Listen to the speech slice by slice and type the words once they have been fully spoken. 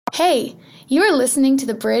Hey, you are listening to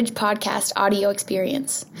the Bridge Podcast audio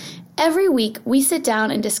experience. Every week, we sit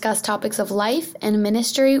down and discuss topics of life and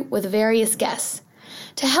ministry with various guests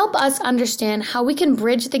to help us understand how we can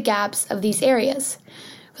bridge the gaps of these areas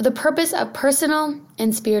for the purpose of personal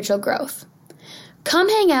and spiritual growth. Come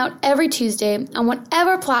hang out every Tuesday on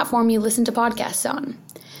whatever platform you listen to podcasts on: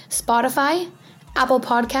 Spotify, Apple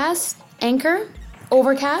Podcasts, Anchor,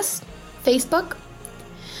 Overcast, Facebook.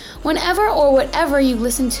 Whenever or whatever you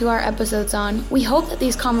listen to our episodes on, we hope that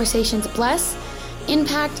these conversations bless,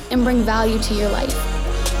 impact, and bring value to your life.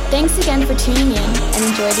 Thanks again for tuning in and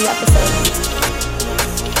enjoy the episode.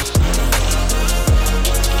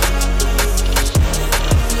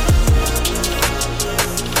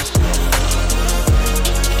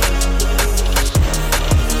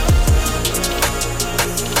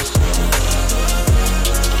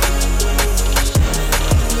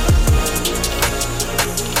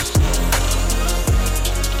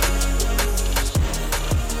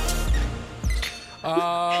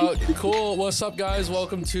 Cool. What's up, guys?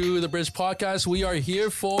 Welcome to the Bridge Podcast. We are here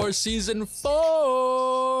for season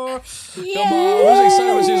 4. Yay! Come on, we're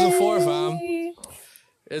excited for season 4, fam.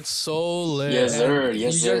 It's so lit. Yes, sir.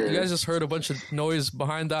 Yes, sir. You guys just heard a bunch of noise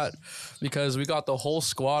behind that because we got the whole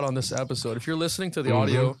squad on this episode. If you're listening to the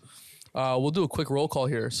audio, we'll do a quick roll call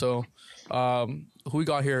here. So, who we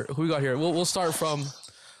got here? We'll start from.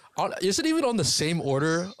 Is it even on the same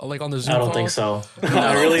order, like on the Zoom I don't call? think so.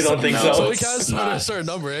 I really don't think so. So we can't start at a certain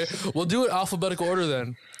number, eh? We'll do it alphabetical order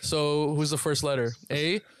then. So who's the first letter?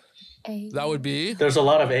 A? That would be... There's a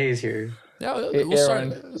lot of A's here. Yeah, we'll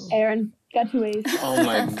start. Aaron, got 2 A's. Oh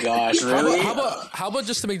my gosh, really? How about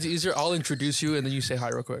just to make it easier, I'll introduce you and then you say hi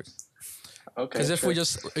real quick. Okay. Because if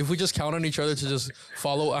we just count on each other to just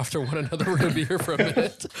follow after one another, we're gonna be here for a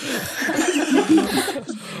minute.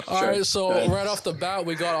 All right, so right off the bat,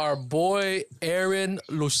 we got our boy Aaron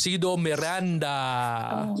Lucido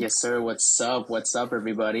Miranda. Yes, sir. What's up? What's up,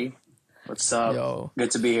 everybody? What's up? Yo.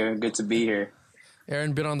 Good to be here. Good to be here.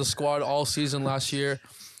 Aaron been on the squad all season last year,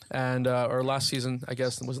 and or last season, I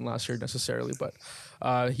guess it wasn't last year necessarily, but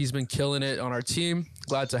he's been killing it on our team.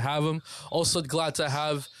 Glad to have him. Also glad to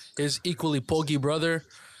have his equally poggy brother,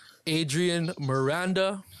 Adrian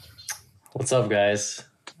Miranda. What's up, guys?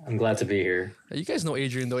 I'm glad to be here. You guys know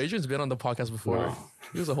Adrian, though. Adrian's been on the podcast before. No.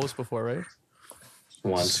 He was a host before, right?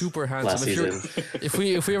 Once. Super handsome. Last season. If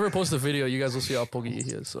we ever post a video, you guys will see how poggy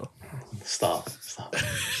he is. So Stop.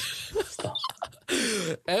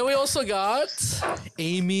 And we also got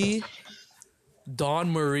Amy Dawn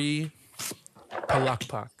Marie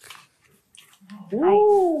Palakpak.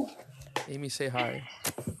 Hi. Amy, say hi.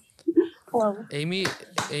 Hello. Amy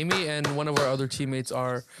and one of our other teammates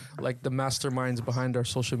are like the masterminds behind our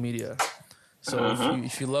social media. So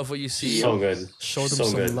if you love what you see, So good. show them So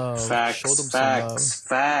some good. love. Facts. Show them Facts.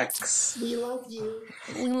 some love.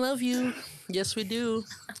 We love you. Yes, we do.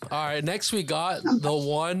 All right, next we got the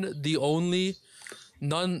one, the only,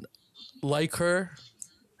 none like her.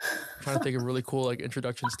 I'm trying to think of really cool like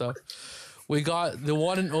introduction stuff. We got the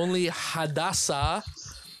one and only Hadassah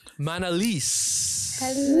Manalis.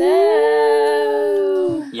 Hello.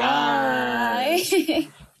 Yeah.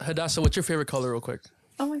 Hadassah, what's your favorite color, real quick?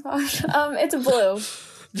 Oh my gosh. It's blue.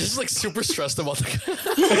 Just like super stressed about the.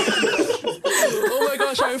 Oh my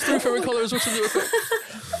gosh, I have 3 favorite colors. What's real quick?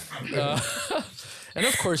 And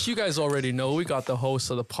of course, you guys already know we got the host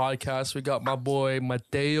of the podcast. We got my boy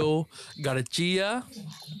Mateo Garcia.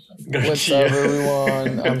 What's up,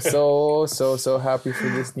 everyone? I'm so happy for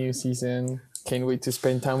this new season. Can't wait to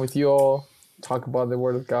spend time with you all. Talk about the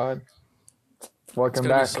Word of God. Welcome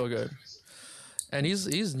back. Be so good. And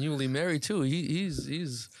he's newly married too.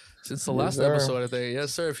 He's since the last sir. episode, I think.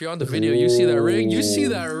 Yes, sir. If you're on the video, you see that ring. You see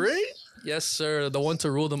that ring? Yes, sir. The one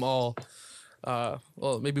to rule them all.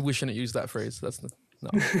 Well, maybe we shouldn't use that phrase. That's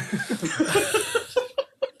no.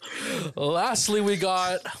 Lastly, we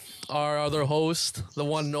got our other host, the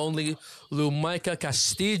one and only Lumaika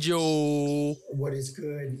Castillo. What is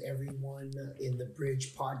good, everyone in the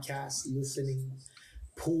Bridge Podcast listening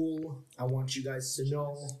pool? I want you guys to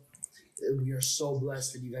know that we are so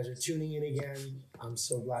blessed that you guys are tuning in again. I'm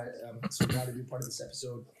so glad to be part of this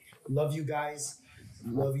episode. Love you guys.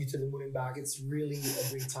 Love you to the moon and back. It's really a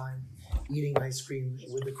great time eating ice cream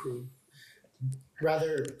with the crew.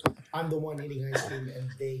 Rather, I'm the one eating ice cream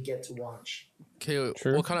and they get to watch. Okay,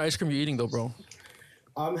 what kind of ice cream are you eating though, bro?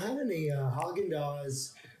 I'm having a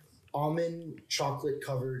Haagen-Dazs almond chocolate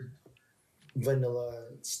covered vanilla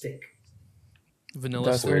stick.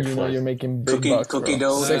 Vanilla. That's when you know you're making big bucks, cookie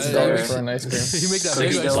bro. dough. $6 for an ice cream. You make that Cookie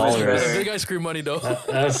big ice dough. cream. Big ice cream money though.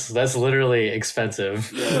 That's literally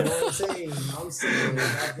expensive. You know what I'm saying?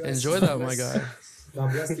 Enjoy that, my guy.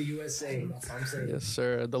 God bless the USA. That's what I'm saying. Yes,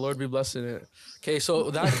 sir. The Lord be blessing it. Okay, so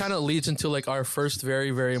that kind of leads into like our first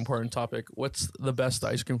very, very important topic. What's the best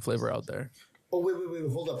ice cream flavor out there? Oh, wait,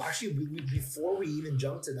 hold up. Actually, before we even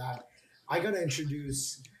jump to that, I got to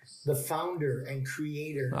introduce the founder and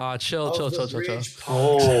creator Chill. Bridge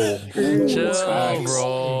Oh, Chill,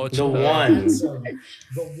 bro. the one.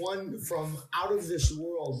 The one from out of this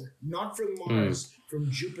world, not from Mars, from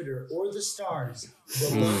Jupiter or the stars.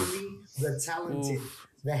 The lovely, the talented,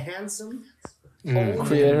 the handsome,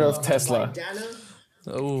 Creator of Tesla. Dana,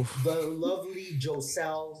 Ooh. the lovely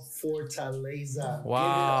Joselle Fortaleza.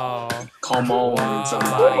 Wow. Come on,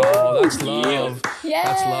 somebody. Oh, that's love. Yeah.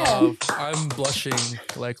 That's love. I'm blushing,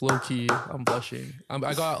 like low key. I'm blushing.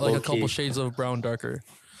 I got like a couple shades of brown darker,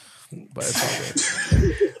 but it's all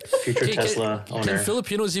good. Future Tesla Can owner.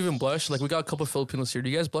 Filipinos even blush? Like we got a couple Filipinos here. Do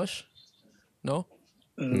you guys blush? No.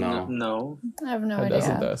 No. No. I have no It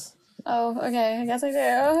idea. does. Oh, okay. I guess I do.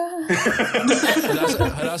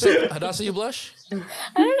 Hadassah, you blush? I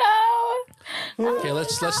don't know. Okay,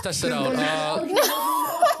 let's test it out.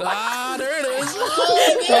 There it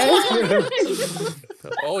is.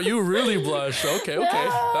 Oh, you really blush. Okay,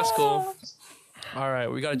 that's cool. All right,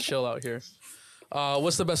 we gotta chill out here.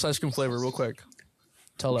 What's the best ice cream flavor, real quick?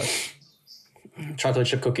 Tell us. Chocolate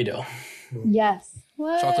chip cookie dough. Yes.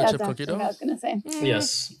 What? Chocolate That's chip cookie actually what I dough? was gonna say.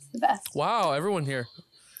 Yes. It's the best. Wow, everyone here.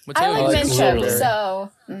 I Mateo, like like mint strawberry. chips, so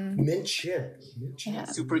Mint chip. yeah.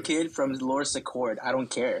 Super Kid from Loris Accord. I don't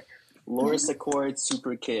care. Loris Accord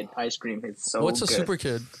Super Kid ice cream. It's so what's a good. super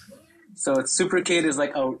kid? So it's Super Kid is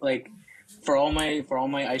like for all my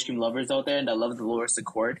ice cream lovers out there and that love the Loris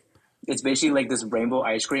Accord. It's basically like this rainbow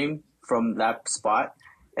ice cream from that spot.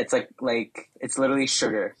 It's like it's literally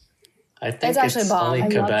sugar. I think It's actually bomb. only I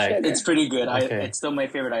love Quebec. sugar. It's pretty good. Okay. It's still my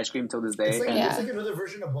favorite ice cream till this day. It's like, And Yeah. it's like another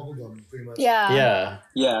version of bubblegum, pretty much. Yeah. Yeah.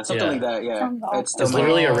 yeah, something Yeah. like that. Yeah, Sounds awesome. it's still It's my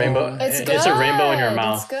literally a rainbow. It's good. It's a rainbow in your It's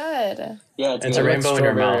mouth. good. yeah. It's good. a I like rainbow in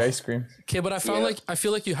your strawberry mouth. ice cream. Okay, but I found Yeah. I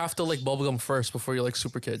feel like you have to like bubblegum first before you like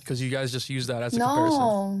super kid because you guys just use that as a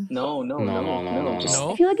comparison. No. No. No. Just-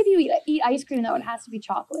 No? I feel like if you eat ice cream, though, it has to be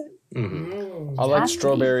chocolate. I like Has to be.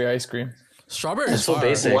 strawberry ice cream. Strawberry It's is so fire.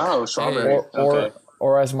 basic. Wow, strawberry. Okay.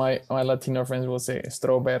 Or as my Latino friends will say,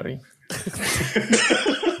 strawberry.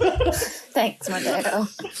 Thanks, Mateo. Way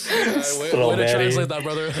to Strawberry. translate that,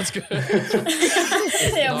 brother. That's good.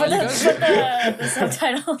 Yeah, No, put you the, guys- put the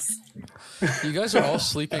subtitles. You guys are all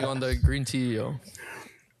sleeping on the green tea, yo.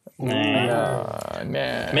 Nah.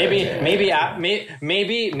 Maybe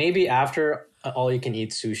after all you can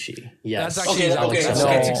eat sushi. Yes. That's actually Okay, that's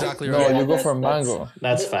okay. exactly No, right. you go That's- for that's- mango.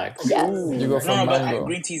 That's facts. Yes. You go for No, but mango.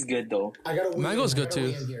 green tea's good though. I gotta weigh Mango's in. good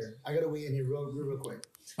too. I gotta weigh in here real quick.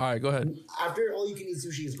 All right, go ahead. After all you can eat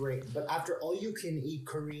sushi is great, but after all you can eat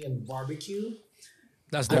Korean barbecue,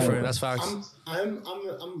 That's different. That's facts. I'm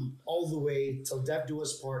all the way till death do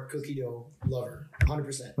us part cookie dough lover,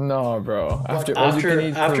 100%. No, bro. After But all you can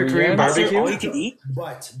eat after Korean After barbecue? all you can eat.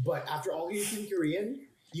 But after all you can eat Korean,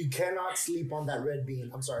 you cannot sleep on that red bean.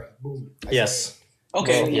 I'm sorry. Boom. I said Yes.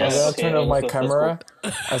 Okay. Bro, Yes. I'm gonna Okay. turn off my That's camera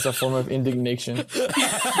as a form of indignation.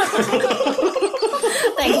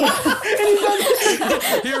 Thank you.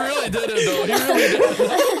 He really did it, though. He really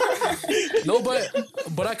did. No,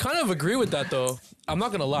 but I kind of agree with that, though. I'm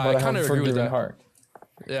not gonna lie. But I I kind have of a agree with forgiving that. heart.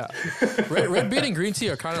 Yeah, red bean and green tea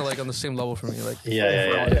are kind of like on the same level for me. Like,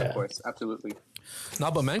 Yeah. Of course, absolutely.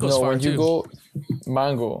 nah, but mango's No, fire when you too. go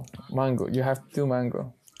mango. You have to do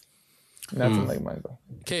mango. Nothing like mango.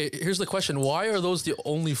 Okay, here's the question: why are those the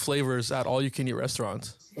only flavors at all-you-can-eat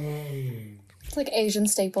restaurants? It's like Asian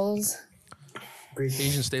staples.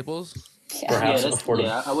 Asian staples. Yeah. Perhaps Yeah,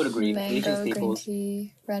 affordable. I would agree. Asian Mango, green staples.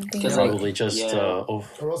 tea, red bean. Because, like, Probably just Yeah. Or else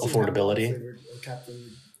you have affordability. flavored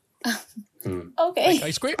Captain. Okay.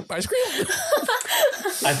 Ice cream. Ice cream.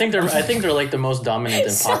 I think they're like the most dominant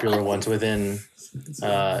and popular ones within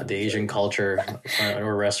the Asian culture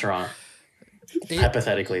or restaurant.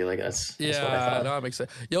 Hypothetically, like that's what I Yeah, thought. no, that makes sense.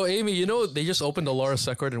 Yo, Amy, you know they just opened the Laura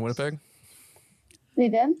Secord in Winnipeg. They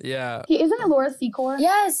did? Yeah. He isn't it Laura Secor?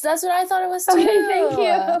 Yes, that's what I thought it was too. Okay, thank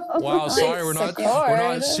you. Wow, sorry, we're not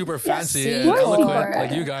Secord. super fancy Yes, and eloquent Secord.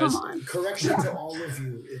 like you guys. Come on. Correction to all of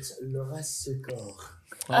you. It's Le Restaurant.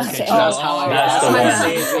 Okay. That's how I That's the how I one.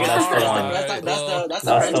 say it. That's the one. That's the That's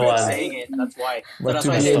French the way of one. saying it. That's why. So But that's to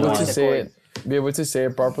why I be say able Le to say Secord. it, be able to say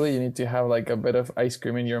it properly, you need to have like a bit of ice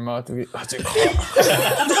cream in your mouth to be.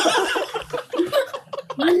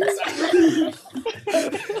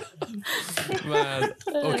 Man.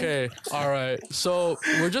 Okay. Okay. All right. So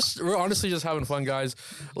we're honestly just having fun, guys.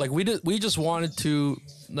 Like we just wanted to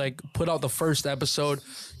like put out the first episode,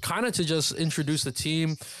 kind of to just introduce the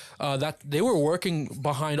team. That they were working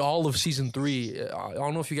behind all of season 3. I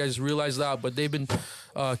don't know if you guys realize that, but they've been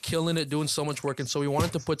killing it, doing so much work, and so we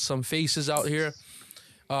wanted to put some faces out here.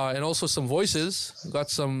 And also some voices. We got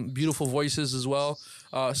some beautiful voices as well,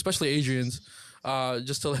 especially Adrian's.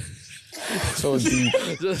 Just to So deep.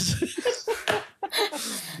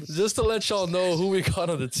 just to let y'all know who we got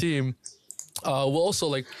on the team. We'll also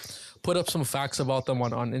like put up some facts about them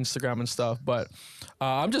on Instagram and stuff. But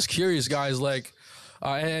I'm just curious, guys. Like,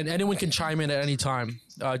 and anyone can chime in at any time.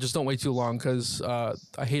 Just don't wait too long because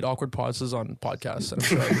I hate awkward pauses on podcasts. And I'm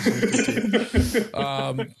sure others do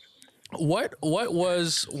too. What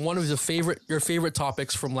was one of your favorite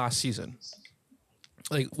topics from last season?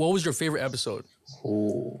 Like, what was your favorite episode?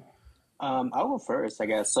 Ooh. I'll go first, I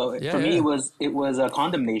guess. So for me, it was a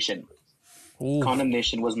condemnation. Ooh.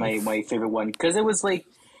 Condemnation was my favorite one because it was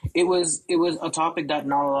a topic that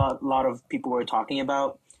not a lot of people were talking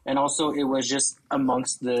about, and also it was just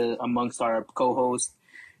amongst our co-hosts,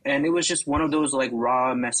 and it was just one of those like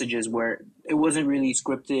raw messages where it wasn't really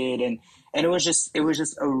scripted, and it was just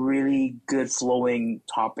a really good flowing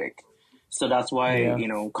topic. So that's why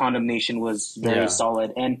condemnation was very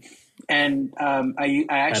solid, and I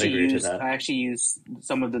actually used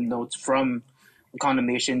some of the notes from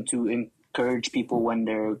condemnation to encourage people when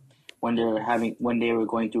they were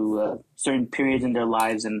going through certain periods in their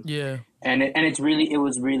lives, and it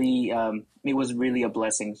was really a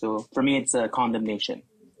blessing. So for me, it's a condemnation.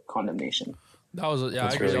 That was I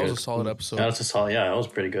agree. That was a solid episode. That was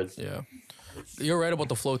pretty good. Yeah, you're right about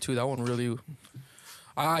the flow too. That one really.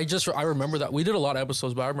 I remember that we did a lot of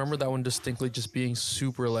episodes, but I remember that one distinctly just being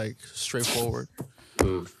super like straightforward.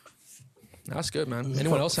 That's good, man.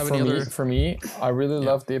 Anyone else have any other? For me, I really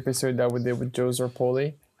love the episode that we did with Joe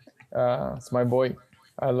Zorpoli. It's my boy.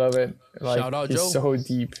 I love it. Like, shout out, he's Joe. so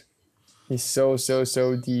deep. He's so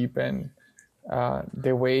deep, and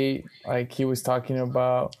the way like he was talking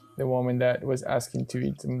about the woman that was asking to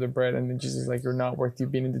eat some of the bread, and then Jesus like, you're not worthy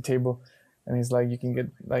of being at the table. And he's like, you can get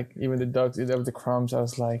like even the dogs eat up the crumbs. I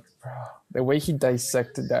was like, bro, the way he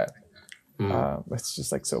dissected that, it's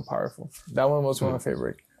just like so powerful. That one was one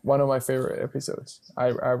of my favorite episodes. I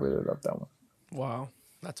really love that one. Wow,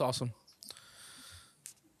 that's awesome.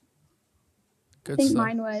 Good I think stuff.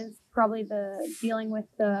 mine was probably the dealing with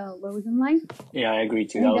the lows in life. Yeah, I agree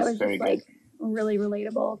too. I think That was very just, good. like, really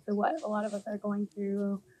relatable to what a lot of us are going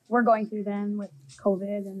through. We're going through then with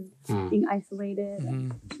COVID and being isolated.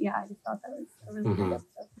 And I just thought that was a really good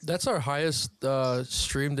episode. That's our highest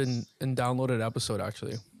streamed and downloaded episode,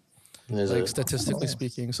 actually. Like statistically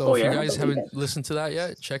speaking. So if you guys haven't listened to that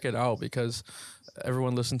yet, check it out because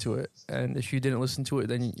everyone listened to it. And if you didn't listen to it,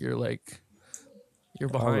 then you're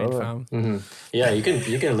behind, fam. Mm-hmm. Yeah, you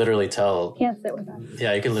can literally tell. Can't sit with that.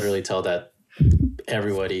 Yeah, you can literally tell that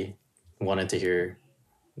everybody wanted to hear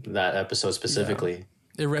that episode specifically. Yeah.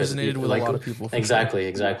 It resonated with like, a lot of people.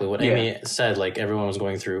 Exactly. What Amy said, like everyone was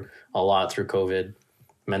going through a lot through COVID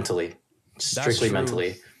mentally, strictly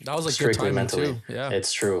mentally. That was like strictly good mentally. Too. Yeah,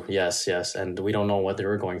 it's true. Yes. And we don't know what they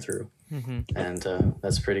were going through. And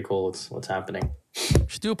that's pretty cool. What's happening. We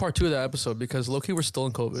should do a part 2 of that episode because low-key we're still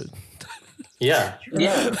in COVID. Yeah,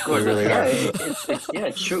 of course. Really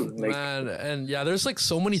it's true. Like, man, and there's like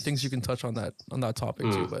so many things you can touch on that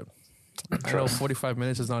topic too, but I know 45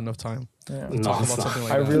 minutes is not enough time to talk about something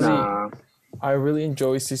like that. I really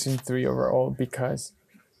enjoy season 3 overall because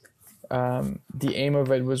the aim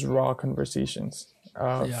of it was raw conversations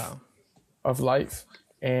of life,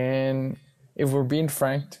 and if we're being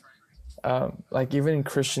frank, like even in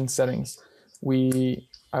Christian settings,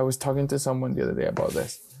 I was talking to someone the other day about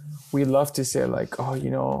this. We love to say like,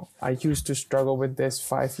 oh, I used to struggle with this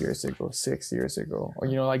 5 years ago, 6 years ago, or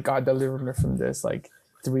like God delivered me from this like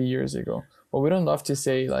 3 years ago. But we don't love to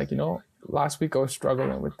say like, last week I was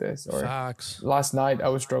struggling with this, or last night I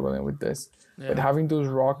was struggling with this. But having those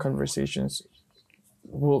raw conversations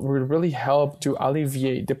will really help to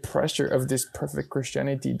alleviate the pressure of this perfect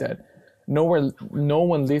Christianity that no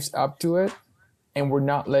one lives up to it, and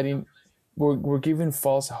we're giving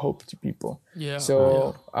false hope to people.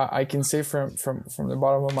 I can say from the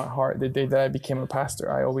bottom of my heart, the day that I became a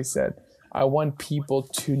pastor, I always said, I want people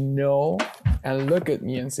to know and look at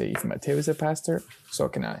me and say, if Mateo is a pastor, so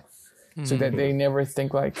can I. So that they never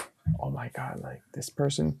think like, oh my God, like this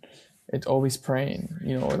person, it's always praying,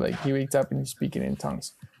 or like he wakes up and he's speaking in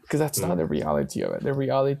tongues. Because that's not the reality of it. The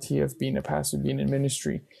reality of being a pastor, being in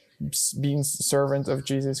ministry, being servant of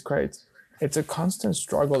Jesus Christ, it's a constant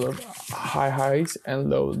struggle of high highs and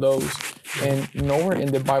low lows. And nowhere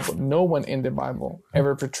in the Bible, no one in the Bible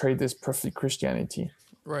ever portrayed this perfect Christianity.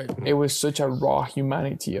 Right. It was such a raw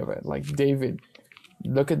humanity of it. Like David,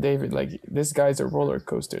 look at David, like this guy's a roller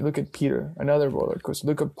coaster. Look at Peter, another roller coaster.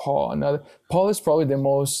 Look at Paul, another. Paul is probably the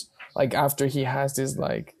most, like after he has this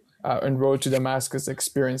like on road to Damascus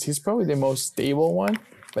experience, he's probably the most stable one.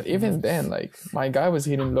 But even then, like my guy was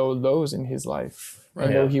hitting low lows in his life. Right.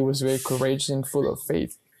 And though he was very courageous and full of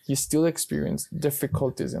faith, he still experienced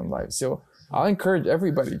difficulties in life. So I'll encourage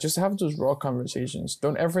everybody, just have those raw conversations.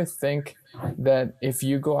 Don't ever think that if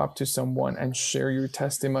you go up to someone and share your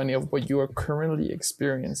testimony of what you are currently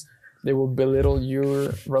experiencing, they will belittle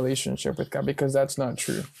your relationship with God, because that's not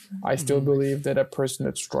true. I still believe that a person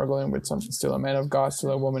that's struggling with something, still a man of God,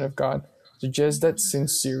 still a woman of God, so just that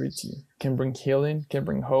sincerity can bring healing, can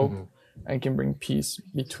bring hope, and can bring peace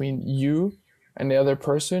between you and the other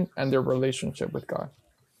person and their relationship with God.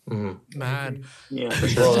 Man, yeah, for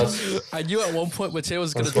sure. I knew at one point Mateo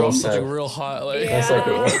was gonna drop something real hot. Like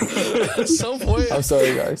Yeah. at some point. I'm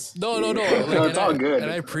sorry, guys. No. Like, No, it's all good.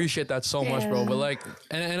 And I appreciate that so much, bro. But like,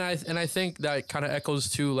 and I think that kind of echoes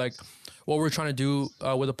to like what we're trying to do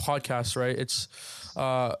with the podcast, right? It's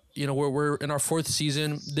you know, we're in our 4th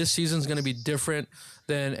season. This season's gonna be different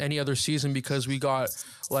than any other season because we got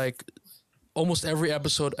like almost every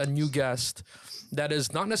episode a new guest that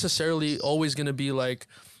is not necessarily always gonna be like,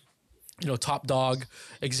 you know, top dog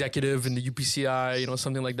executive in the UPCI, you know,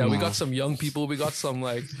 something like that. We got some young people. We got some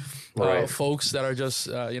like folks that are just,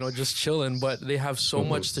 you know, just chilling, but they have so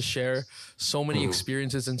much to share, so many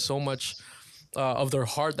experiences and so much of their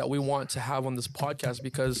heart that we want to have on this podcast,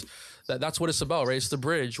 because that's what it's about, right? It's the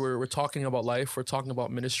bridge. We're talking about life. We're talking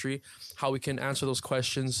about ministry, how we can answer those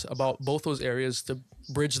questions about both those areas to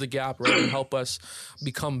bridge the gap, right? And help us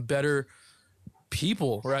become better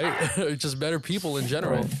people, right? Just better people in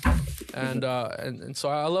general. And so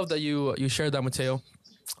I love that you shared that, Mateo.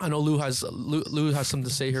 I know Lou has something to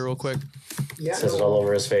say here real quick. Yeah, says it all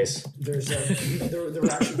over his face. There's there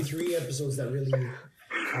were actually 3 episodes that really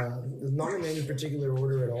not in any particular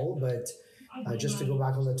order at all, but just to go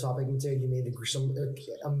back on the topic, Mateo, you made some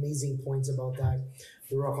amazing points about that.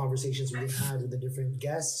 The raw conversations we had with the different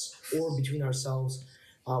guests or between ourselves.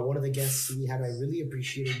 One of the guests we had, I really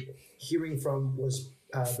appreciated hearing from, was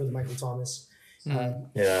Brother Michael Thomas. I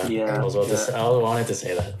wanted to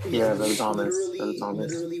say that. Yeah, Brother Thomas.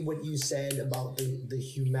 Literally what you said about the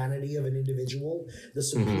humanity of an individual, the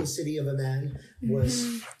simplicity of a man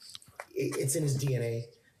was, it's in his DNA.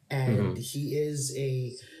 And he is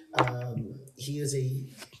a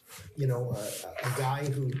you know, a guy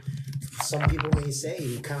who some people may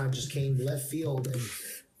say kind of just came left field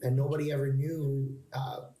and nobody ever knew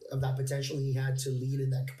of that potential he had to lead in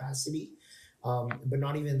that capacity. But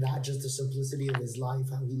not even that, just the simplicity of his life,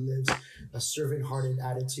 how he lives a servant-hearted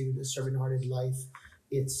attitude, a servant-hearted life.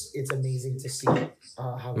 It's amazing to see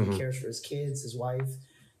how he cares for his kids, his wife.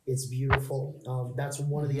 It's beautiful. That's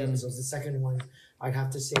one of the episodes. The second one I'd have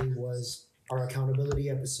to say was our accountability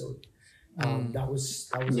episode. That was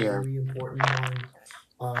a very important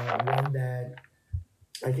one that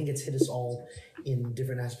I think it's hit us all in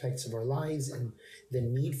different aspects of our lives, and the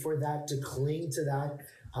need for that, to cling to that,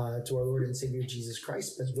 to our Lord and Savior Jesus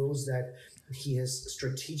Christ, but those that he has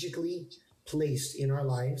strategically placed in our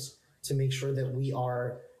lives to make sure that we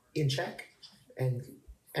are in check, and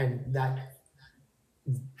that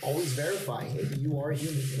always verify, hey, you are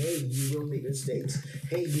human. Hey, you will make mistakes.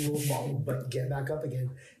 Hey, you will fall, but get back up again.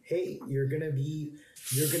 Hey, you're gonna be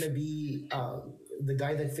the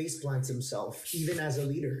guy that face plants himself, even as a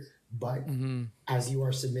leader. But as you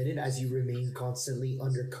are submitted, as you remain constantly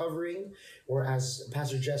undercovering, or as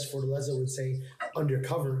Pastor Jess Fortaleza would say,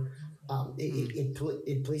 undercover,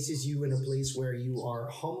 it places you in a place where you are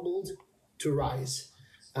humbled to rise,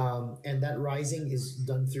 and that rising is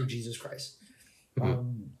done through Jesus Christ. The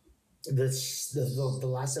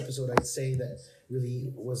last episode I'd say that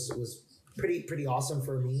really was pretty awesome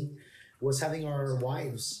for me was having our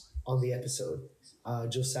wives on the episode,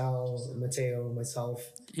 Josal, Mateo,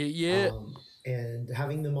 myself, and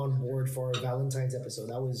having them on board for our Valentine's episode.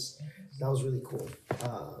 That was really cool,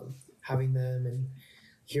 having them and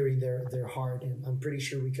hearing their heart. And I'm pretty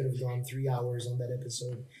sure we could have gone 3 hours on that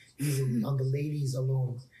episode easily on the ladies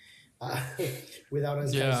alone, without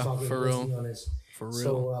us guys talking. For real. Be honest. For real.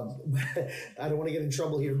 So I don't want to get in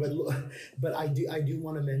trouble here, but I do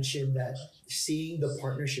want to mention that seeing the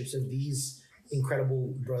partnerships of these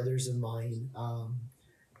incredible brothers of mine,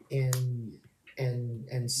 and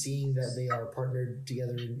seeing that they are partnered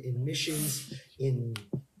together in missions, in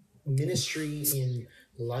ministry, in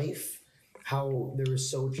life, how there is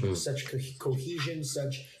such cohesion,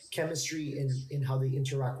 such chemistry in how they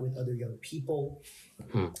interact with other young people,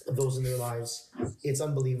 those in their lives. It's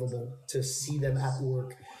unbelievable to see them at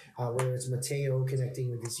work, whether it's Mateo connecting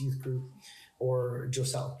with his youth group or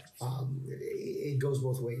Josel. It goes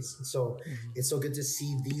both ways. So it's so good to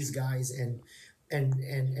see these guys, and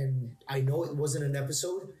I know it wasn't an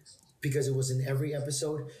episode because it was in every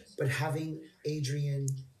episode, but having Adrian,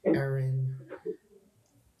 Aaron,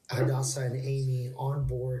 Hadassah, and Amy on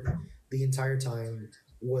board the entire time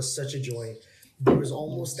was such a joy. There was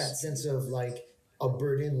almost that sense of like a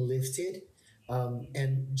burden lifted,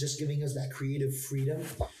 and just giving us that creative freedom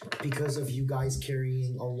because of you guys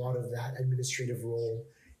carrying a lot of that administrative role.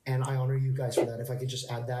 And I honor you guys for that. If I could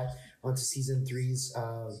just add that onto season 3's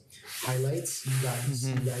highlights, you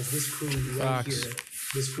guys, this crew right here,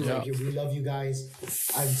 right here, we love you guys.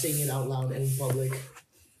 I'm saying it out loud and in public.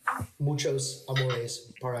 Muchos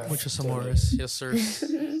amores para Muchos amores, yes sir.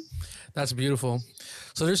 That's beautiful.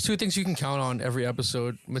 So there's 2 things you can count on every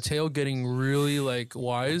episode: Mateo getting really like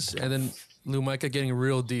wise, and then Lou Micah getting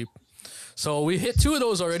real deep. So we hit 2 of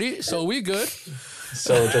those already, so we good.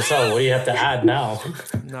 So Josel, what do you have to add now?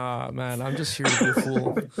 Nah, man, I'm just here to be a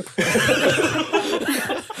fool.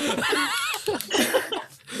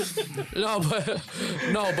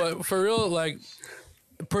 No, but for real, like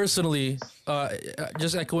personally,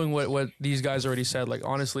 just echoing what these guys already said. Like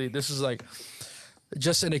honestly, this is like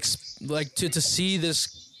just to see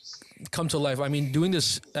this come to life. I mean, doing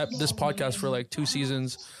this podcast for like 2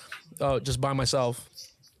 seasons, just by myself.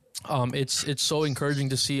 It's so encouraging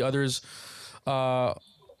to see others kind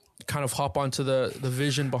of hop onto the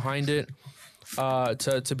vision behind it,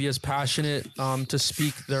 to be as passionate, to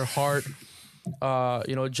speak their heart,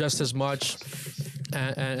 just as much,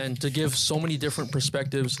 and to give so many different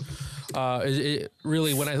perspectives. It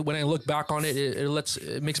really, when I look back on it,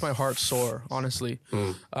 it makes my heart soar, honestly.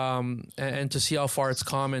 And to see how far it's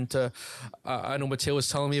come, and to I know Mateo was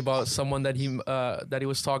telling me about someone that he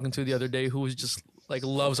was talking to the other day who was just like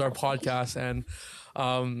loves our podcast, and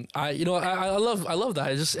I love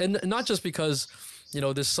that. It's just, and not just because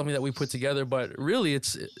this is something that we put together, but really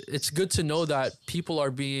it's good to know that people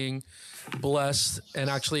are being blessed and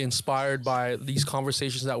actually inspired by these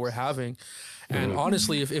conversations that we're having. And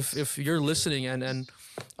honestly, if you're listening and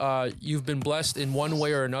you've been blessed in one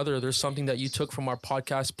way or another, there's something that you took from our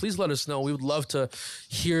podcast, please let us know. We would love to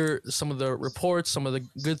hear some of the reports, some of the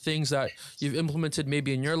good things that you've implemented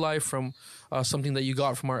maybe in your life from something that you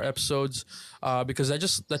got from our episodes, because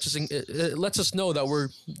it lets us know that we're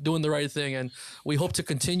doing the right thing, and we hope to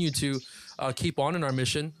continue to keep on in our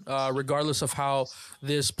mission, regardless of how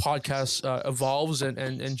this podcast evolves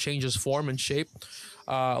and changes form and shape.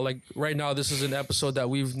 Like right now, this is an episode that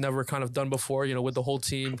we've never kind of done before, with the whole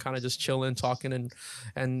team kind of just chilling, talking, and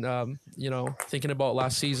thinking about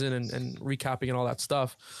last season and recapping and all that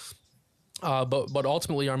stuff. But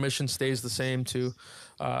ultimately, our mission stays the same to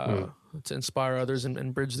inspire others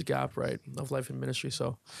and bridge the gap, right, of life and ministry.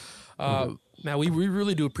 So, man, we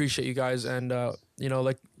really do appreciate you guys, and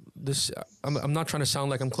like this. I'm not trying to sound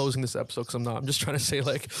like I'm closing this episode, because I'm not. I'm just trying to say,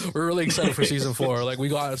 like, we're really excited for season 4. Like, we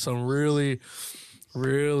got some really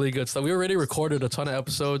good stuff. We already recorded a ton of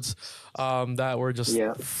episodes that were just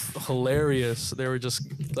hilarious. They were just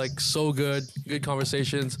like so good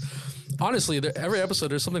conversations. Honestly, every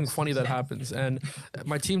episode there's something funny that happens, and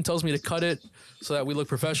my team tells me to cut it so that we look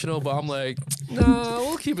professional, but I'm like, nah,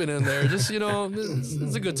 we'll keep it in there. Just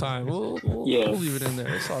it's a good time. We'll leave it in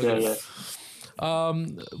there. It's all good.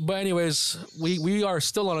 But anyways, we are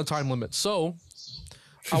still on a time limit, so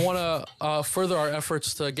I want to further our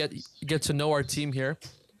efforts to get to know our team here.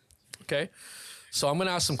 Okay, so I'm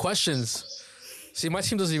gonna ask some questions. See, my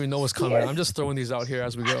team doesn't even know what's coming. I'm just throwing these out here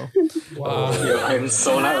as we go. I'm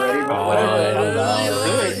so not ready, bro.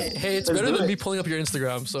 Hey, it's better than me pulling up your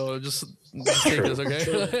Instagram, so just take this, okay?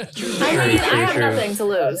 I mean, I have nothing to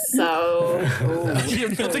lose, so... You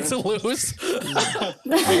have nothing to lose?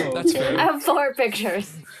 That's fair. I have 4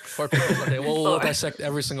 pictures. 4 pictures, okay. Well, we'll dissect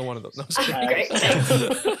every single one of them. No, great,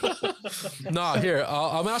 thanks. Nah, here,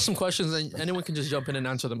 I'm gonna ask some questions, and anyone can just jump in and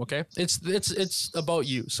answer them, okay? It's about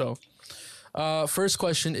you, so... first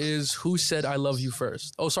question is, who said I love you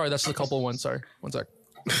first? Oh, sorry, that's the couple one. Sorry, one sec.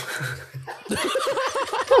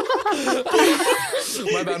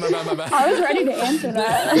 My bad. I was ready to answer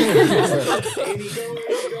that.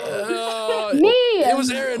 Me. It was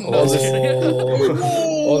Aaron. No,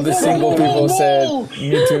 all the single people said,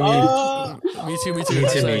 me too. Me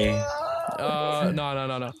too.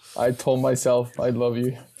 No. I told myself I love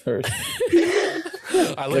you first.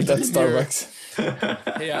 I like that Starbucks.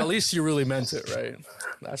 Hey, at least you really meant it, right?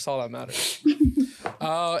 That's all that matters.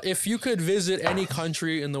 If you could visit any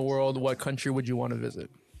country in the world, what country would you want to visit?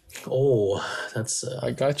 Oh, that's.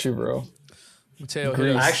 I got you, bro. Mateo,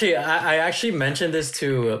 Greece. I actually mentioned this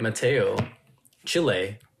to Mateo.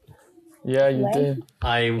 Chile. Yeah, you did.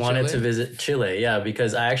 I wanted Chile? to visit Chile, yeah,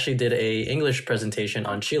 because I actually did a English presentation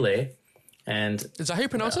on Chile, and Is that how you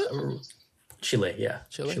pronounce it? Chile, yeah,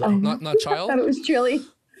 Chile? Oh. Not I child? thought it was chili.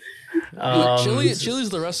 Chili's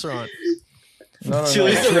the restaurant. No,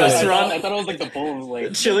 Chili's the I restaurant. thought it was like the bowl.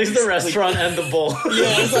 Like Chili's the restaurant and the bowl.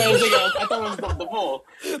 yeah, that's what I was thinking. I thought it was the bowl.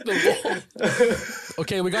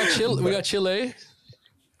 Okay, we got Chile. We got Chile.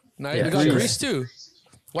 Nice. Yeah. We got Greece. Greece too.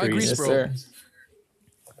 Why Greece. Greece, Yes, bro? sir.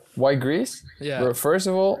 Why Greece? Yeah. Bro, first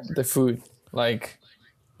of all, the food. Like,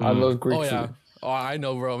 I love Greek Oh yeah. food. Oh, I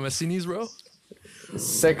know, bro. Messinis, bro.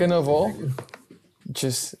 Second of all,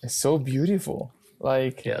 just it's so beautiful.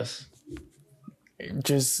 Like, Yes.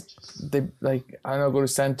 just they like I don't know, go to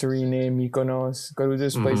Santorini, Mykonos, go to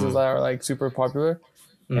those places that are like super popular.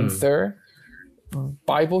 And third,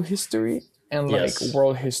 Bible history and like Yes.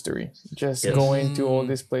 world history. Just Yes. going to all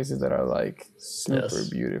these places that are like super Yes.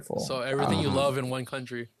 beautiful. So everything you love in one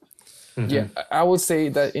country. Yeah, I would say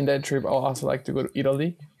that in that trip, I'll also like to go to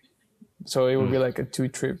Italy. So it would be like a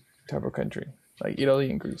 2-trip type of country, like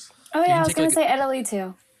Italy and Greece. Oh yeah, I was take, gonna like, say Italy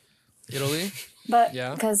too, Italy. but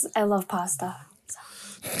Yeah. because I love pasta.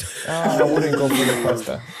 I wouldn't go for the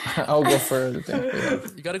pasta. I'll go for the thing. Yeah.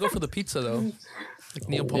 You gotta go for the pizza though. Like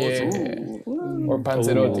Neapolitan. Yeah. Or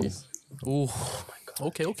panzerotti. Ooh.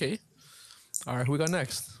 Okay, okay. All right, who we got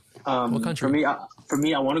next? What country? For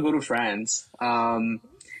me, I want to go to France.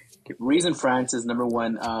 Reason France is number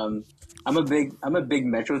one. I'm a big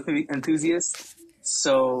metro enthusiast.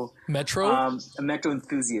 So Metro? a metro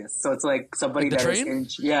enthusiast. So it's like somebody Like the that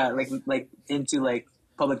is train? like into like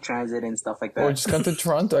public transit and stuff like that. Or just come to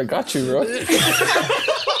Toronto. I got you, bro.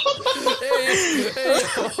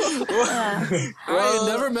 I ain't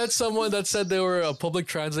never met someone that said they were a public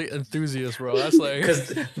transit enthusiast, bro. That's like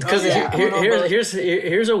Because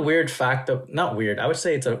here's a weird fact of not weird. I would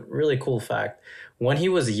say it's a really cool fact. When he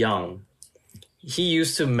was young, he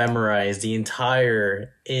used to memorize the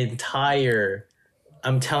entire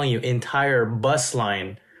I'm telling you, entire bus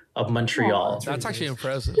line of Montreal. that's actually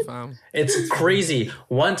impressive, fam. It's crazy.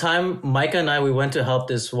 One time, Micah and I, we went to help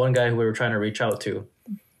this one guy who we were trying to reach out to,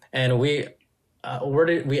 and we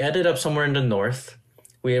ended up somewhere in the north.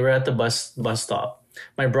 We were at the bus stop.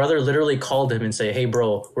 My brother literally called him and say, "Hey,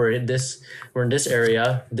 bro, we're in this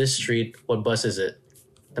area, this street. What bus is it?"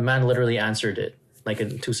 The man literally answered it like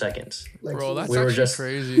in 2 seconds. Like, Bro, that's We were actually just-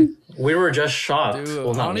 crazy. We were just shocked. Dude,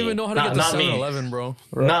 Well, I not don't me. even know how to get to Not me. 7-Eleven, bro.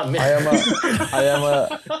 Not me. I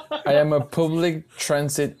am a public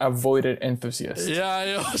transit avoided enthusiast. Yeah,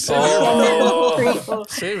 yo, same Especially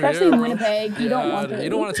Same in here, bro. Winnipeg, you don't want to.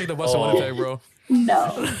 You don't want to take the bus to Winnipeg, bro.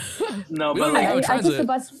 No. No, We but don't like, have I took transit. the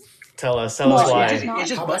bus. Tell us Well, why. it's not- it's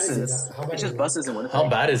just How bad is it? buses. How bad It's is just it? buses in Winnipeg. How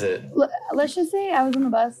bad is it? Let's just say I was on the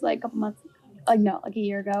bus like a couple months, like a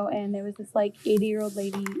year ago, and there was this like 80-year-old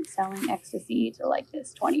lady selling ecstasy to like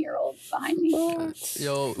this 20-year-old behind me. Yo,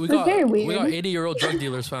 we It was got very we weird. got 80-year-old drug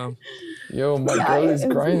dealers, fam. Yo, my Yeah, girl it is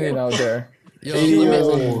was grinding weird. out there. Yo, 80 let years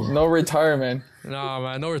me- old, no retirement. Nah,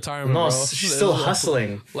 man, no retirement, No, bro. she's still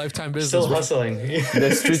hustling. Lifetime business. Still bro. hustling.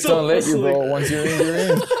 The streets don't let you, bro. Once you're in, you're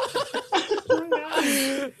in.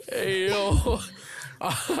 Hey, yo.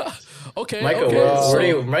 Okay. Micah,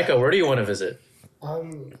 okay. where do you want to visit?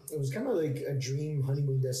 It was kind of like a dream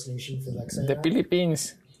honeymoon destination for Lexa. The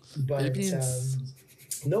Philippines. But Philippines.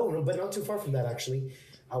 no, but not too far from that actually.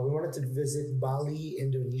 We wanted to visit Bali,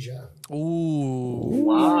 Indonesia. Ooh,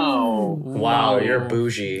 Wow, you're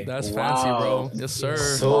bougie. that's fancy, bro. Yes, sir.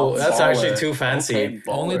 So that's Baller. actually too fancy. Okay,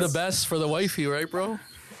 Only the ballers. best for the wifey, right, bro?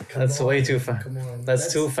 That's way too Come on.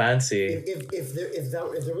 That's too fancy. If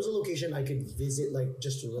there was a location I could visit, like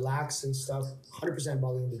just to relax and stuff, 100%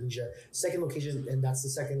 Bali, Indonesia. Second location, and that's the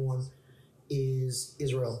second one, is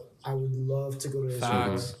Israel. I would love to go to Israel.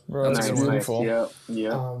 Facts. Bro, that's Nice, beautiful. nice.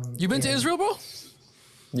 Yeah. You been to Israel, bro?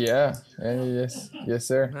 Yeah. Yes,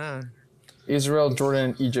 sir. Man. Israel,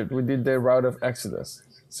 Jordan, and Egypt. We did the route of Exodus.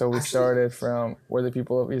 So we started from where the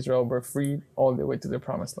people of Israel were freed all the way to the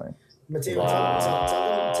promised land. Mateo,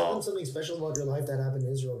 tell them something special about your life that happened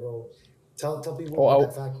in Israel, bro. Tell people about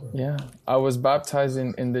that fact, bro. Yeah. I was baptized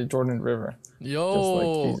in the Jordan River.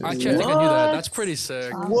 Yo, Jesus. I can't think I knew that. That's pretty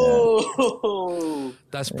sick. Whoa.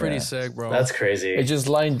 That's pretty Yeah. sick, bro. That's crazy. It just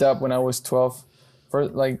lined up when I was 12. For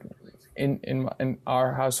like in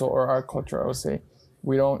our household or our culture, I would say,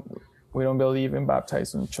 we don't believe in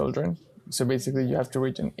baptizing children. So basically, you have to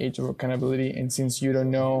reach an age of accountability, and since you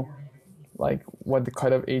don't know like what the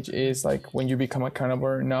cutoff age is, like when you become accountable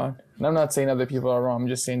or not. And I'm not saying other people are wrong. I'm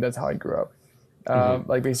just saying that's how I grew up.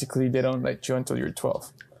 Like basically they don't let you until you're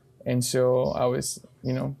 12. And so I was,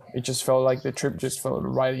 it just felt like the trip just fell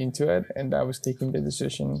right into it. And I was taking the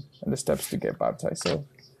decision and the steps to get baptized. So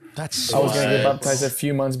I was going to get baptized a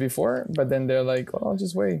few months before, but then they're like, oh, I'll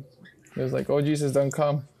just wait. It was like, oh, Jesus, don't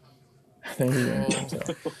come. And then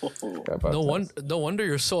No wonder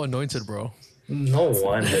you're so anointed, bro. No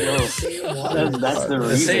wonder. That's the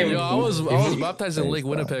reason. Yo, I was baptized in Lake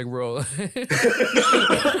Winnipeg, bro.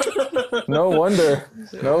 No wonder.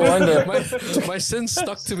 My sins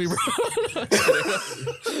stuck to me, bro.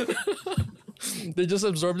 They just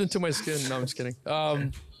absorbed into my skin. No, I'm just kidding.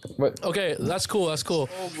 But okay, that's cool.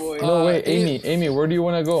 Oh boy. no, wait, Amy, where do you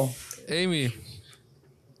want to go? Amy.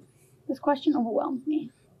 This question overwhelms me.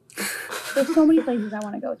 There's so many places I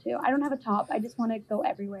want to go to. I don't have a top. I just want to go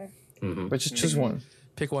everywhere. But just choose one.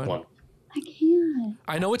 Pick one. I can't.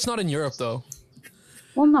 I know it's not in Europe though.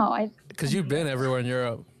 Well, no, because you've been everywhere in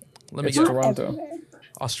Europe. Let me It's get Toronto. everywhere.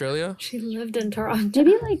 Australia, She lived in Toronto.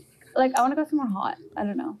 Maybe like I want to go somewhere hot. I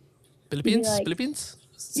don't know. Philippines, like- Philippines.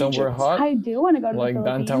 Somewhere hot, I do want to go to like the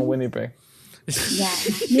Philippines. downtown Winnipeg. Yeah,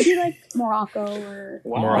 maybe like Morocco or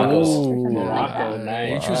Morocco. or something like Morocco, that.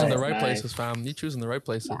 nice. You choosing the right Nice. places, fam. You choosing the right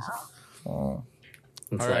places. Oh.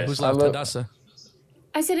 That's All right, nice. who's left? I love- Hadassah.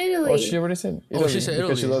 I said Italy. Oh, she already said Italy. Oh, she said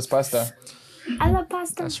because she Italy. loves pasta. I love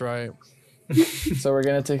pasta. That's right. So we're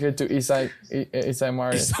gonna take her to Eastside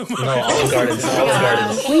Marius. No, Olive Gardens. Olive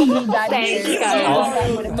Gardens. We need that Thank here. you,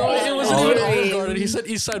 guys. No, it wasn't Olive- even Olive Garden. He said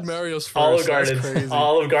Eastside Mario's first. Olive That's Gardens. crazy.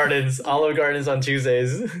 Olive Gardens on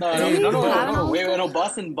Tuesdays. No. Wait, no.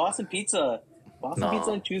 Boston pizza. Boston No.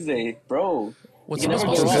 pizza on Tuesday, bro. What's You the never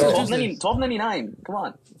most go Tuesday? wrong. Boston Tuesday? $12.99. Come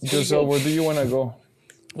on. So where do you want to go?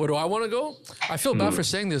 Where do I want to go? I feel bad for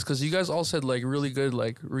saying this because you guys all said like really good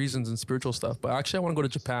like reasons and spiritual stuff, but actually I want to go to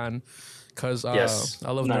Japan because Yes.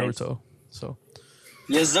 I love Nice. Naruto. So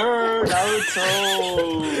Yes, sir.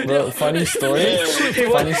 Naruto. Bro, funny story.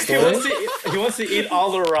 Funny story. He wants to eat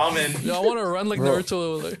all the ramen. yeah, I want to run like Bro.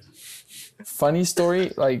 Naruto. Like, Funny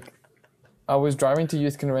story. Like, I was driving to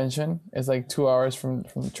youth convention. It's like 2 hours from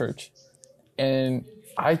the church, and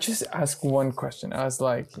I just asked one question. I was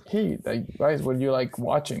like, "Hey, like, guys, what do you like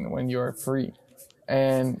watching when you're free?"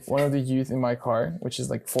 And one of the youth in my car, which is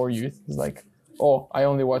like 4 youth, is like, "Oh, I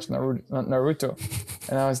only watch Naruto,"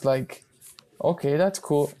 and I was like, "Okay, that's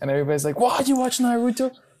cool." And everybody's like, "What? You watch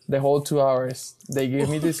Naruto?" The whole 2 hours, they gave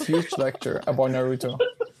me this huge lecture about Naruto.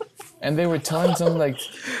 And they were telling some like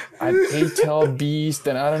an 8-tailed beast,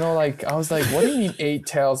 and I don't know, like I was like, what do you mean 8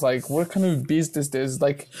 tails? Like, what kind of beast is this?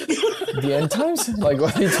 Like the end times? Like,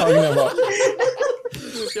 what are you talking about?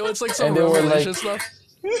 yo, it's like some And they were revelation like- stuff.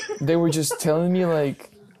 They were just telling me like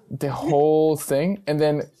the whole thing, and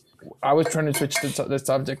then I was trying to switch the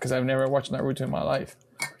subject because I've never watched Naruto in my life,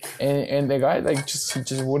 and the guy like he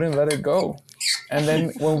just wouldn't let it go. And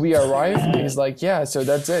then when we arrived, he's like, "Yeah, so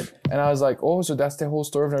that's it." And I was like, "Oh, so that's the whole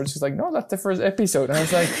story of Naruto?" He's like, "No, that's the first episode." And I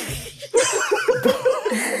was like,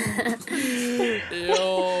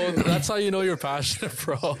 Yo, that's how you know you're passionate,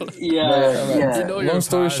 bro. Yeah. You know long you're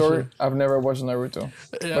story short, passionate. I've never watched Naruto.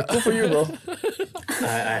 Yeah. But cool for you, bro.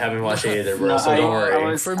 I haven't watched it either, bro. No, So don't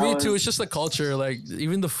worry. For me too, it's just the culture. Like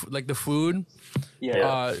even the food. Yeah.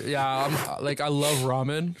 I love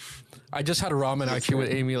ramen. I just had ramen actually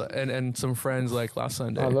with Amy and some friends like last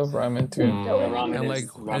Sunday. I love ramen too. and like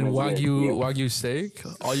and wagyu steak,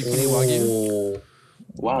 all you can eat wagyu. Oh.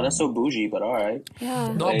 Wow, that's so bougie, but all right.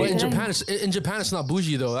 Yeah. No, but in Like- Japan it's not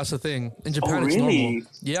bougie though. That's the thing. In Japan Oh, it's really? normal.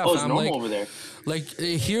 Yeah, Oh, it's fam, normal like, over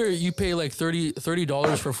there. here you pay like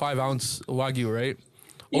 $30 for 5-ounce wagyu, right?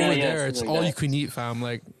 Yeah, Over yeah, there something it's like all that. you can eat, fam.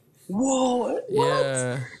 Like Whoa. What?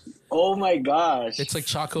 yeah, Oh my gosh. it's like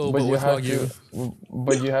choco But but you with have wagyu.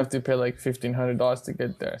 but you have to pay like $1,500 to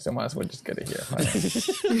get there. So might as well just get it here.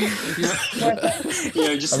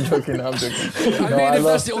 Yeah, just I'm joking. I'm joking. I No, mean, I if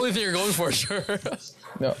love that's the only thing you're going for, sure.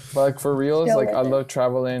 no, but like for reals, Still like I worth it. love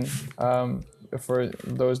traveling. For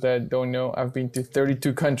those that don't know, I've been to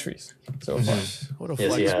 32 countries so far, What a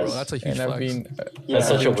Yes, he flex, bro. has. That's a huge and flex. I've been. That's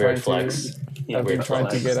such a I've been weird trying flex. yeah, I've been weird trying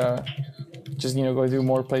to flex. get just go do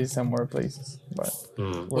more places and more places. But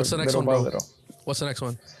What's the next little one, by bro? little. What's the next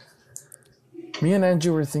one? Me and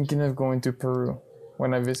Andrew were thinking of going to Peru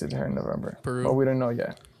when I visit her in November. Peru? But we don't know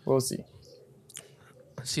yet. We'll see.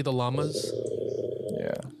 See the llamas?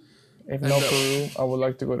 Yeah. If not Peru, I would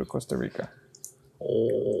like to go to Costa Rica.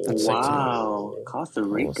 That's sick too. Wow, Costa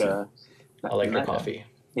Rica. I like her coffee.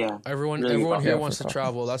 Yeah. Everyone Really here Yeah, wants for to coffee.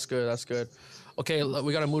 travel. That's good. That's good. Okay,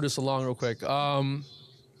 we gotta move this along real quick.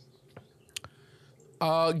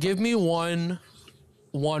 Give me one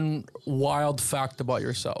one wild fact about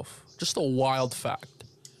yourself? Just a wild fact.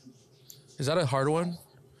 Is that a hard one?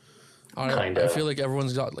 I feel like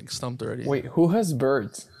everyone's got like stumped already. Wait, who has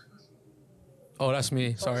birds? Oh, that's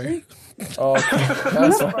me. Sorry. Oh, okay.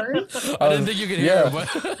 That's fine. I didn't think you could hear it, but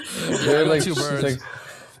They're like two birds. Like,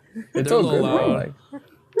 it's They're a all little good, bro. loud. Like,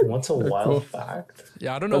 What's a wild fact?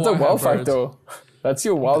 Yeah, I don't know. that's a why I have wild fact, birds. though. That's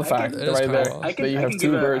your wild fact it is right kinda there. wild. That you have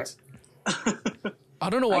two birds. I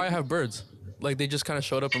don't know why I have birds. Like they just kind of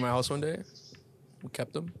showed up in my house one day. We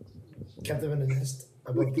kept them. Kept them in a nest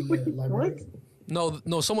above the library.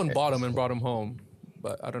 No, someone bought them and brought them home,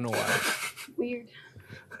 but I don't know why. Weird.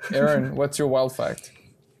 Aaron, what's your wild fact?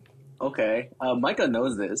 Okay, Micah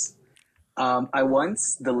knows this. I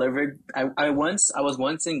once delivered. I was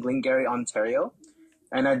once in Glengarry, Ontario,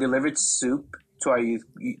 and I delivered soup to our youth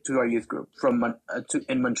group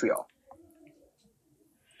in Montreal.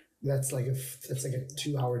 That's like a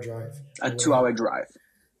 2-hour drive. A 2-hour drive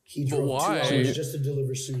He drove 2 why? hours just to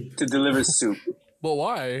deliver soup. But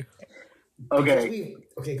why? Okay.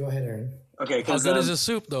 Okay, go ahead, Aaron. Okay, How because good is the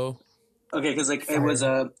soup though? okay, because like it was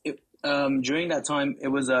during that time it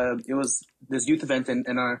was this youth event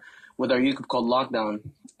in our with our youth group called Lockdown,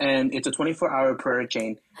 and it's a 24-hour prayer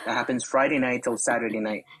chain that happens Friday night till Saturday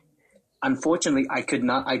night. Unfortunately, I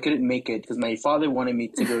couldn't make it because my father wanted me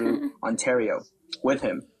to go to Ontario with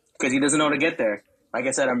him because he doesn't know how to get there. Like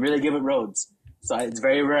I said, I'm really good at roads, so it's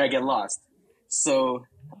very rare I get lost. So,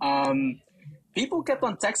 people kept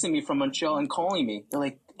on texting me from Montreal and calling me. They're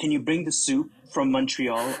like, "Can you bring the soup from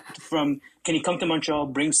Montreal? Can you come to Montreal,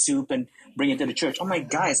 bring soup, and bring it to the church?" I'm like,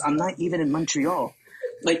 guys, I'm not even in Montreal.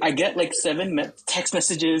 Like, I get like 7 text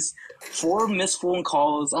messages, 4 missed phone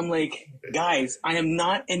calls. I'm like, guys, I am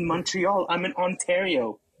not in Montreal. I'm in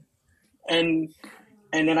Ontario. And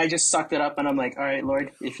then I just sucked it up, and I'm like, all right,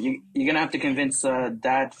 Lord, if you're gonna have to convince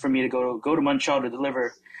Dad for me to go to Montreal to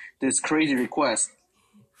deliver this crazy request.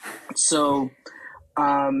 So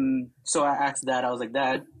I asked Dad. I was like,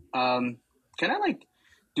 Dad, can I like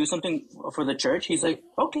do something for the church? He's like,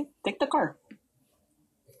 okay, take the car.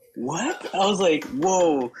 What? I was like,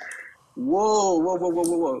 whoa.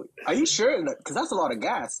 Are you sure? Because that's a lot of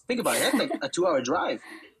gas. Think about it. That's like a 2-hour drive.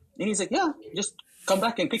 And he's like, yeah, just come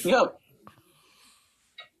back and pick me up.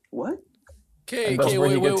 What? And that's where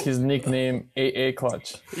he gets his nickname, AA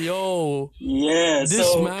Clutch. Yo. Yeah.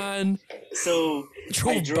 This man. So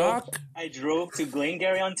I drove to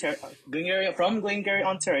Glengarry, Ontario. From Glengarry,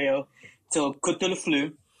 Ontario to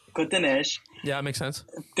Côte-le-Fleu, Côte-Neige. Yeah, that makes sense.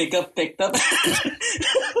 Picked up.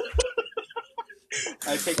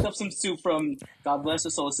 I picked up some soup from, God bless her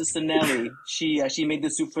soul, Sister Nelly. She made the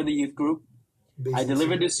soup for the youth group. I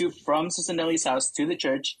delivered the soup from Sister Nelly's house to the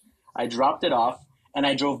church. I dropped it off, and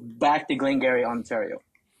I drove back to Glengarry, Ontario.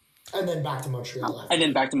 And then back to Montreal.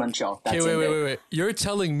 That's okay, wait. You're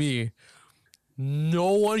telling me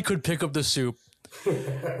no one could pick up the soup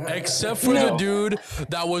except for the dude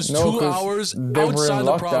that was 2 hours outside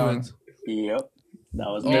the province. Yep. That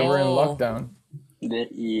was They were in lockdown.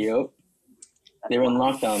 Yep. They were in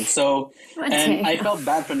lockdown. So, and I felt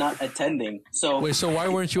bad for not attending. So wait, so why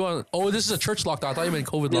weren't you on? Oh, this is a church lockdown. I thought you meant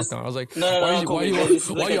COVID lockdown. I was like, why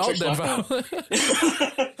are you out there, fam?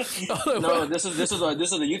 No, this is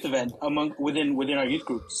a youth event within our youth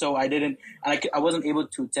group. So I wasn't able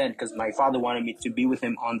to attend because my father wanted me to be with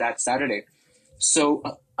him on that Saturday. So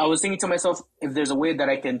I was thinking to myself, if there's a way that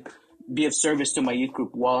I can be of service to my youth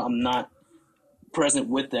group while I'm not present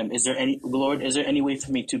with them, is there any way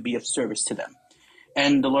for me to be of service to them?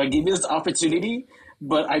 And the Lord gave me this opportunity,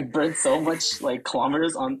 but I burned so much like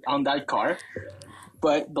kilometers on that car.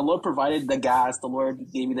 But the Lord provided the gas. The Lord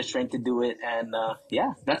gave me the strength to do it. And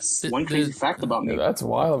that's one crazy fact about me. Yeah, that's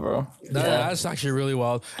wild, bro. That's actually really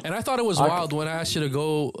wild. And I thought it was wild when I asked you to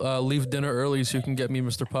go leave dinner early so you can get me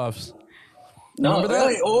Mr. Puffs. No, remember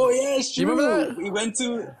that? Oh yeah, it's true. You remember that? We went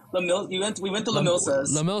to we went to La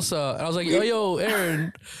Milsa's. La Milsa. And I was like, yo,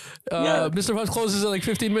 Aaron, Mr. Puffs closes in like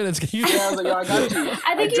 15 minutes. Can you? Yeah, I was like, yo, I got you.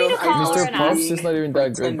 I think you need to call her Mr. and Puffs ask. is not even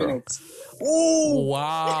that 10 good, bro. minutes. Ooh.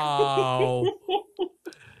 Wow.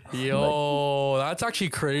 Yo, that's actually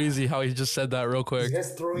crazy how he just said that real quick.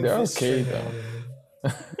 They're okay, though.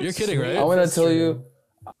 You're kidding, right? I want to tell you,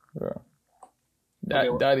 bro,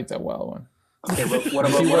 that is a wild one. Okay, what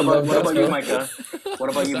about you, Micah?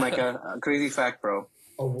 What about you, Micah? Crazy fact, bro.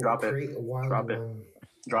 Drop it.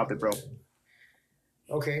 Drop it, bro.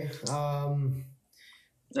 Okay.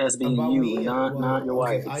 That's being you, not your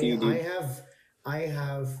wife. It's you, dude. I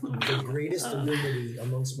have the greatest ability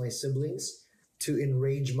amongst my siblings to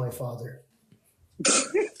enrage my father.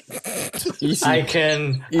 Easy. I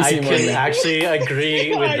can money. actually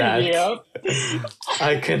agree with that. Yep.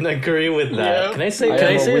 I can agree with that. Yep. Can I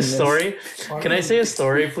say a story? Can I say a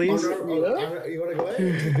story, please? You want to go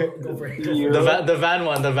ahead? Go for it. The van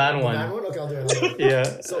one. The van one? Okay, I'll do it.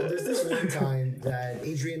 Yeah. So there's this one time that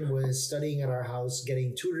Adrian was studying at our house,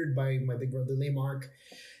 getting tutored by my big brother, Mark.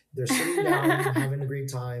 They're sitting down, having a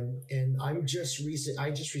great time, and I just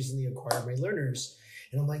recently acquired my learners.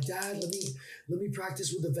 And I'm like, Dad, let me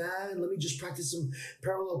practice with the van. Let me just practice some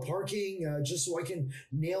parallel parking, just so I can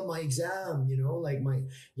nail my exam. Like my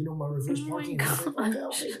reverse parking. God. I was like,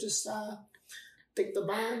 okay, just take the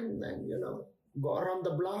van and go around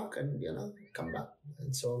the block and come back.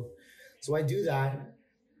 And so I do that.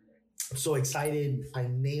 I'm so excited. I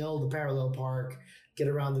nail the parallel park, get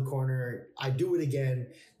around the corner. I do it again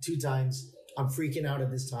 2 times. I'm freaking out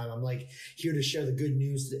at this time. I'm like here to share the good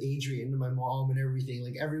news to Adrian and my mom and everything.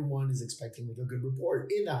 Like everyone is expecting like a good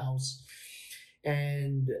report in the house.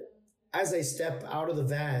 And as I step out of the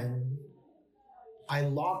van, I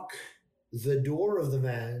lock the door of the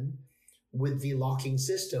van with the locking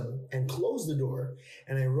system and close the door.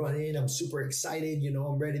 And I run in. I'm super excited.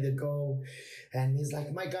 I'm ready to go. And he's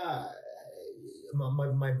like, my God. My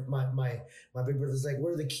big brother's like,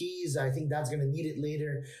 where are the keys? I think Dad's gonna need it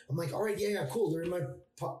later. I'm like, all right, yeah, cool. They're in my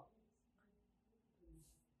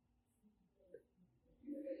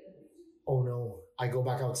Oh no. I go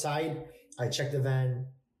back outside. I check the van.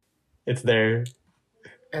 It's there.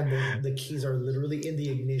 And the keys are literally in the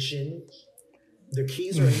ignition. The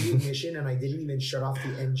keys are in the ignition, and I didn't even shut off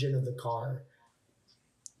the engine of the car.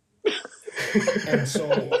 And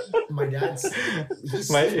so my dad's his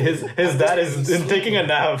dad is taking a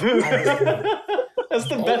nap. That's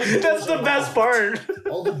the best part.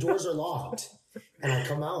 All the doors are locked, and I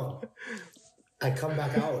come out. I come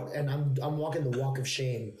back out, and I'm walking the walk of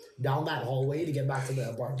shame down that hallway to get back to the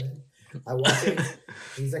apartment. I walk in, and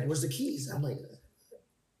he's like, "Where's the keys?" I'm like,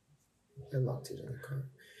 "I locked it in the car.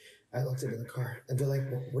 I locked it in the car." And they're like,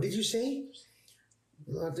 "What did you say?"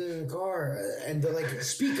 I locked it in the car. And they're like,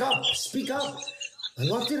 speak up. I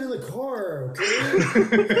locked it in the car, okay?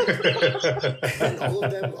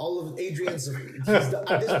 And all of Adrian's, at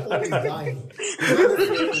this point, he's dying. He's on the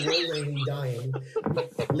floor, rolling, he's dying.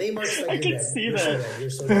 Laymark's like, I can see that. You're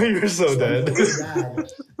so dead. You're so dead.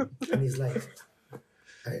 Dad. And he's like,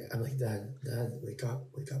 I'm like, Dad, wake up,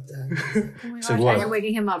 Dad. Oh my So gosh, what? are you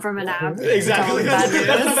waking him up from a nap? Exactly. That's the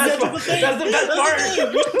best part. That's the best part.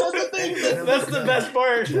 That's the best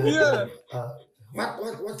part. Yeah.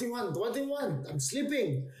 What do you want? What do you want? I'm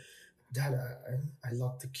sleeping. Dad, I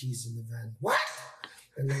locked the keys in the van. What?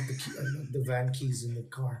 I locked the van keys in the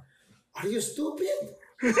car. Are you stupid?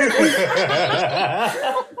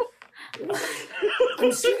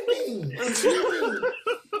 I'm sleeping.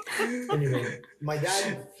 Anyway, my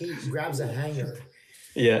dad, he grabs a hanger.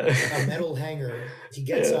 Yeah. A metal hanger. He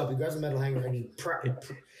gets up, he grabs a metal hanger, and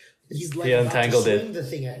he's like he untangled about to swing it. the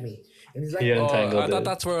thing at me. And he's like, I thought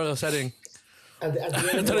that's where I was heading. At the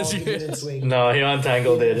end of it all, he didn't swing. No, he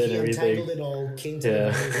untangled it and everything. He untangled it all, came to me, and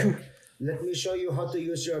was like, let me show you how to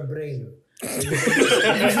use your brain. Hey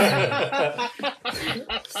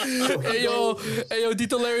yo,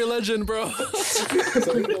 Dito Larry legend, bro.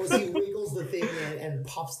 So he wiggles the thing and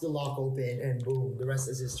pops the lock open, and boom, the rest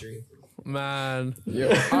is history. Man.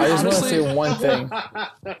 I just want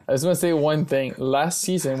to say one thing. Last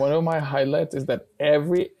season, one of my highlights is that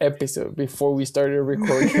every episode before we started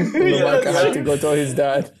recording, Lumaka had to go tell his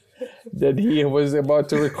dad that he was about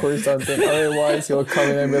to record something. Otherwise, he'll come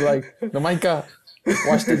in and be like, Lumaka,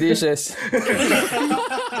 wash the dishes.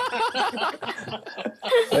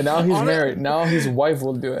 But now he's married. Now his wife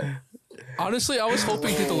will do it. Honestly, I was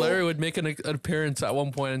hoping Tito Larry would make an appearance at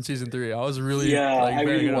one point in season 3. I was really I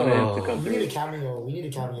really wanted him to come We need through.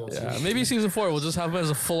 a cameo. Yeah, maybe season 4 we'll just have him as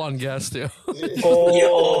a full-on guest too.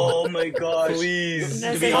 Oh my gosh. Please.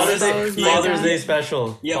 Father's Day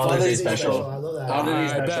special. Yeah, Father's Day special. I love that.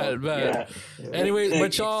 Alright, bet. Yeah. Anyway,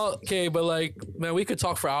 but y'all, man, we could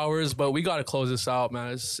talk for hours, but we gotta close this out,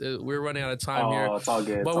 man. We're running out of time here. It's all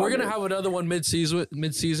good. But we're gonna have another one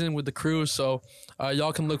mid-season with the crew, so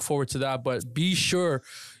y'all can look forward to that. But be sure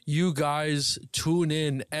you guys tune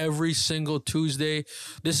in every single Tuesday.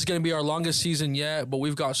 This is gonna be our longest season yet, but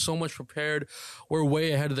we've got so much prepared. We're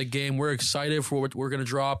way ahead of the game. We're excited for what we're gonna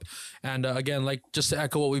drop. And again, just to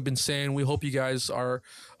echo what we've been saying, we hope you guys are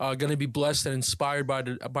gonna be blessed and inspired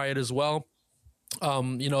by it as well.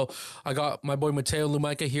 I got my boy Mateo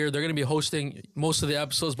Lumaica here. They're going to be hosting most of the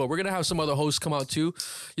episodes, but we're going to have some other hosts come out too.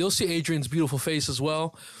 You'll see Adrian's beautiful face as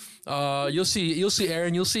well. You'll see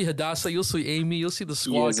Aaron, you'll see Hadassah, you'll see Amy, you'll see the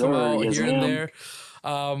squad come out here and there.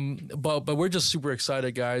 But we're just super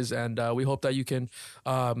excited, guys, and we hope that you can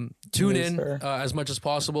tune in as much as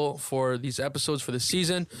possible for these episodes for the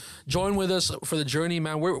season. Join with us for the journey,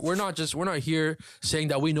 man. We're not here saying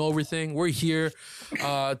that we know everything. We're here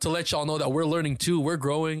to let y'all know that we're learning too. We're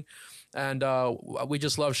growing. And we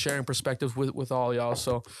just love sharing perspectives with all y'all.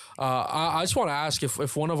 So I just want to ask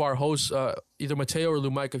if one of our hosts, either Mateo or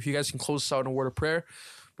Lumike, if you guys can close us out in a word of prayer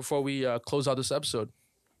before we close out this episode.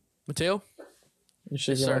 Mateo? You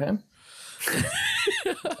shaking my hand?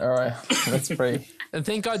 All right, let's pray. And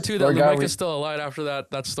thank God, too, that Lumike is still alive after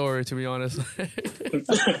that story, to be honest.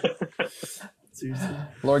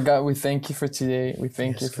 Lord God, we thank you for today. We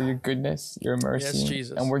thank you for your goodness, your mercy. Yes,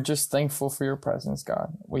 Jesus. And we're just thankful for your presence,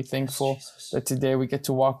 God. We're thankful that today we get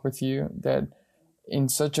to walk with you, that in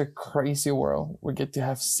such a crazy world, we get to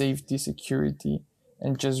have safety, security,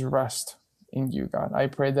 and just rest in you, God. I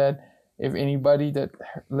pray that if anybody that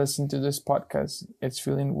listened to this podcast is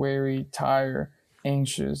feeling weary, tired,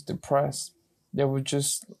 anxious, depressed, that would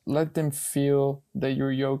just let them feel that your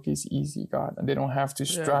yoke is easy, God. And they don't have to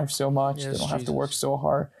strive so much. Yes, they don't have to work so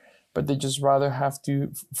hard, but they just rather have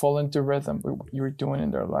to fall into rhythm with what you're doing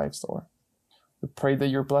in their lives, Lord. We pray that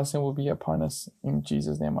your blessing will be upon us. In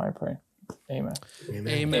Jesus' name I pray. Amen.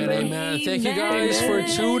 Amen. Thank you guys for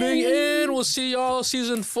tuning in. We'll see y'all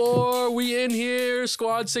season 4. We in here.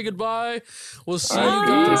 Squad, say goodbye. We'll see you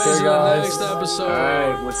guys in the next episode. All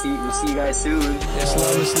right, we'll see you guys soon. It's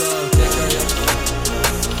love. Take care.